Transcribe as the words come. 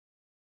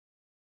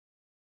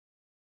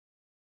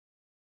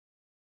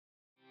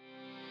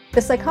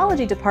The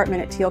psychology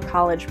department at Thiel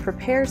College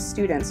prepares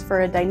students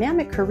for a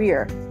dynamic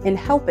career in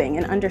helping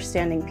and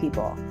understanding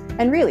people.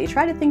 And really,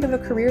 try to think of a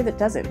career that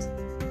doesn't.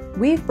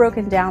 We've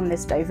broken down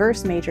this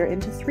diverse major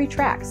into 3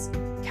 tracks: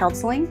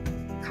 counseling,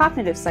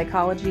 cognitive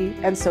psychology,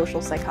 and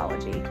social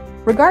psychology.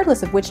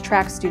 Regardless of which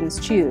track students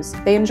choose,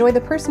 they enjoy the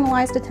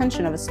personalized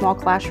attention of a small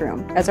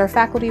classroom, as our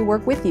faculty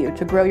work with you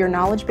to grow your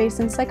knowledge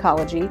base in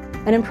psychology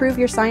and improve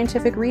your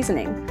scientific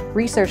reasoning,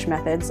 research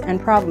methods,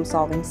 and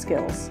problem-solving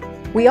skills.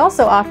 We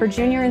also offer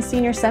junior and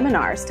senior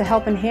seminars to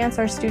help enhance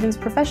our students'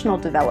 professional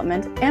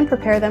development and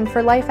prepare them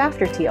for life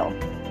after Thiel.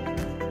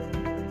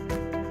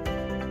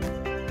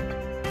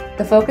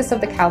 The focus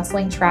of the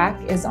counseling track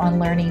is on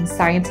learning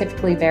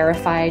scientifically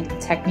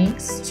verified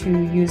techniques to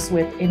use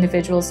with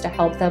individuals to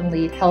help them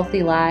lead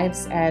healthy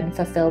lives and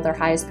fulfill their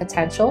highest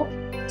potential.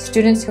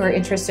 Students who are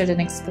interested in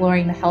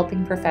exploring the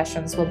helping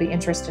professions will be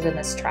interested in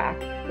this track.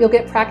 You'll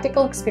get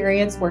practical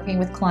experience working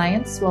with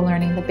clients while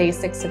learning the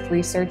basics of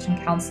research and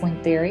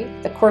counseling theory.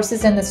 The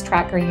courses in this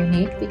track are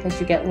unique because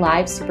you get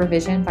live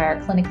supervision by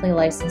our clinically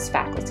licensed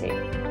faculty.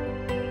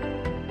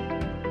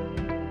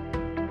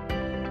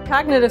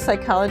 Cognitive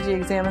psychology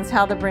examines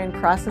how the brain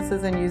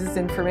processes and uses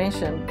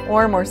information,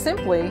 or more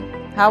simply,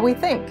 how we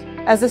think.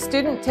 As a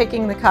student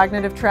taking the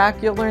cognitive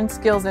track, you'll learn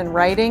skills in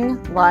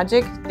writing,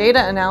 logic,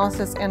 data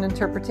analysis, and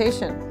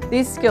interpretation.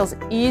 These skills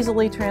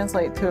easily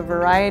translate to a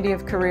variety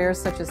of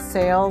careers such as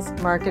sales,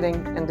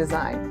 marketing, and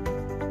design.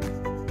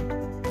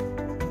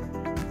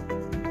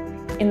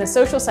 In the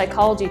social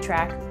psychology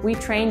track, we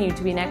train you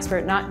to be an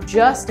expert not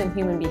just in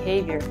human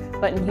behavior,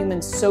 but in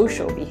human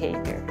social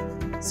behavior.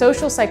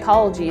 Social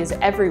psychology is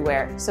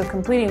everywhere, so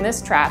completing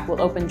this track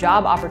will open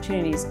job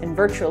opportunities in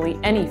virtually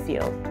any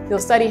field. You'll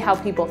study how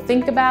people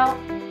think about,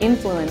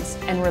 influence,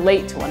 and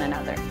relate to one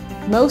another.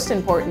 Most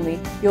importantly,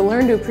 you'll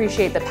learn to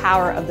appreciate the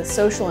power of the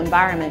social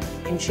environment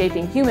in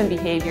shaping human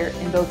behavior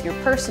in both your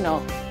personal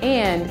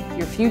and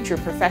your future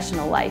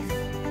professional life.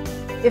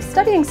 If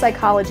studying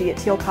psychology at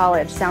Thiel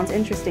College sounds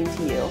interesting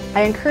to you,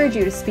 I encourage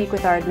you to speak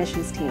with our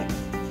admissions team.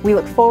 We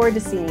look forward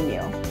to seeing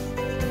you.